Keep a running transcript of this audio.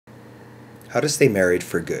How to Stay Married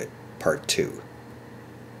for Good, Part 2.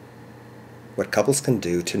 What couples can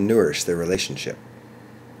do to nourish their relationship.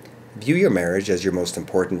 View your marriage as your most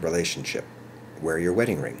important relationship. Wear your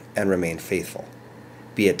wedding ring and remain faithful.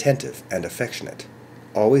 Be attentive and affectionate.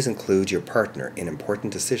 Always include your partner in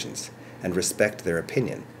important decisions and respect their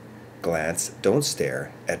opinion. Glance, don't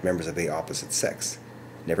stare, at members of the opposite sex.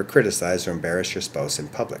 Never criticize or embarrass your spouse in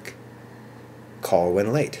public. Call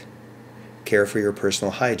when late. Care for your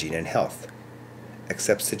personal hygiene and health.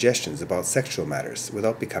 Accept suggestions about sexual matters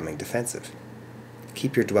without becoming defensive.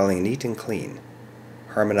 Keep your dwelling neat and clean.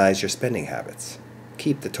 Harmonize your spending habits.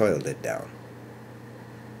 Keep the toilet lid down.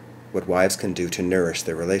 What wives can do to nourish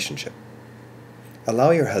their relationship.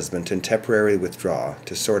 Allow your husband to temporarily withdraw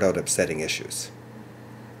to sort out upsetting issues.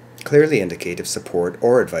 Clearly indicate if support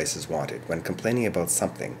or advice is wanted when complaining about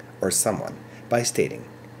something or someone by stating,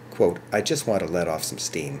 quote, "I just want to let off some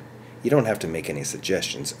steam. You don't have to make any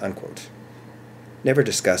suggestions," unquote. Never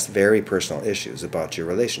discuss very personal issues about your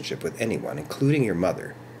relationship with anyone, including your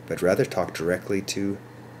mother, but rather talk directly to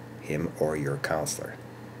him or your counselor.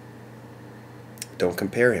 Don't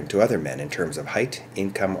compare him to other men in terms of height,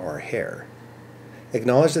 income, or hair.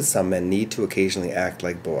 Acknowledge that some men need to occasionally act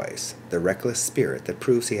like boys, the reckless spirit that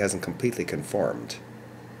proves he hasn't completely conformed.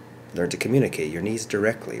 Learn to communicate your needs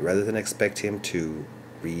directly rather than expect him to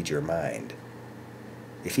read your mind.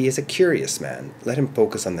 If he is a curious man, let him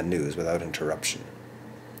focus on the news without interruption.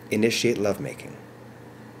 Initiate lovemaking.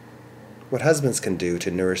 What husbands can do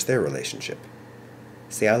to nourish their relationship.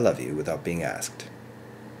 Say "I love you" without being asked.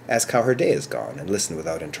 Ask how her day has gone and listen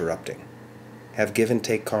without interrupting. Have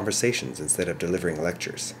give-and-take conversations instead of delivering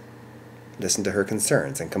lectures. Listen to her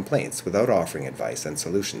concerns and complaints without offering advice and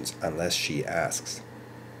solutions unless she asks.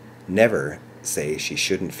 Never say she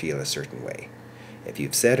shouldn't feel a certain way. If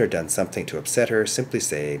you've said or done something to upset her, simply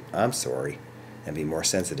say, "I'm sorry," and be more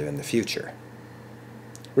sensitive in the future.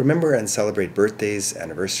 Remember and celebrate birthdays,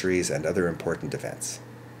 anniversaries, and other important events.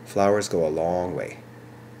 Flowers go a long way.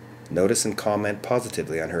 Notice and comment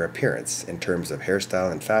positively on her appearance in terms of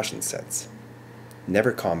hairstyle and fashion sense.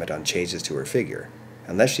 Never comment on changes to her figure,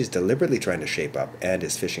 unless she's deliberately trying to shape up and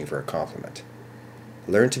is fishing for a compliment.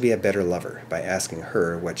 Learn to be a better lover by asking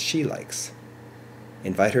her what she likes.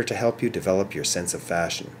 Invite her to help you develop your sense of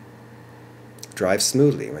fashion. Drive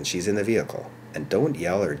smoothly when she's in the vehicle, and don't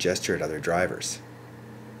yell or gesture at other drivers.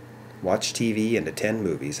 Watch TV and attend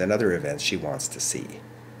movies and other events she wants to see.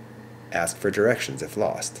 Ask for directions if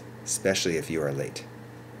lost, especially if you are late.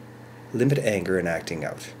 Limit anger and acting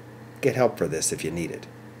out. Get help for this if you need it.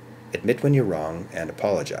 Admit when you're wrong and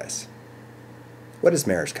apologize. What is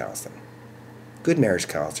marriage counseling? Good marriage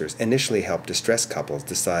counselors initially help distressed couples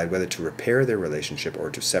decide whether to repair their relationship or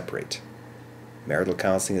to separate. Marital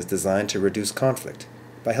counseling is designed to reduce conflict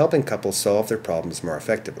by helping couples solve their problems more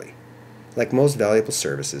effectively. Like most valuable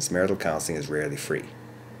services, marital counseling is rarely free.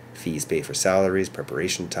 Fees pay for salaries,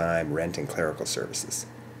 preparation time, rent, and clerical services.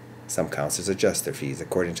 Some counselors adjust their fees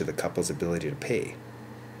according to the couple's ability to pay.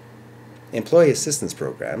 Employee assistance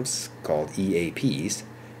programs, called EAPs,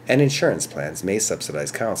 and insurance plans may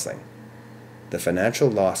subsidize counseling. The financial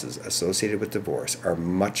losses associated with divorce are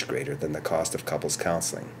much greater than the cost of couples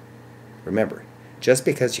counseling. Remember, just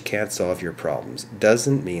because you can't solve your problems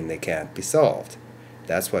doesn't mean they can't be solved.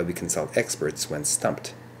 That's why we consult experts when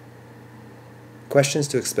stumped. Questions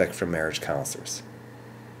to expect from marriage counselors.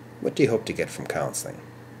 What do you hope to get from counseling?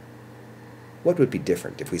 What would be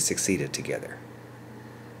different if we succeeded together?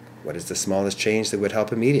 What is the smallest change that would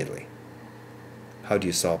help immediately? How do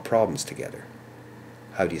you solve problems together?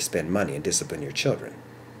 How do you spend money and discipline your children?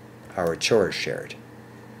 How are chores shared?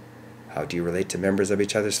 How do you relate to members of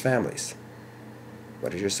each other's families?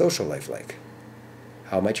 What is your social life like?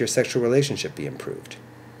 How might your sexual relationship be improved?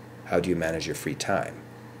 How do you manage your free time?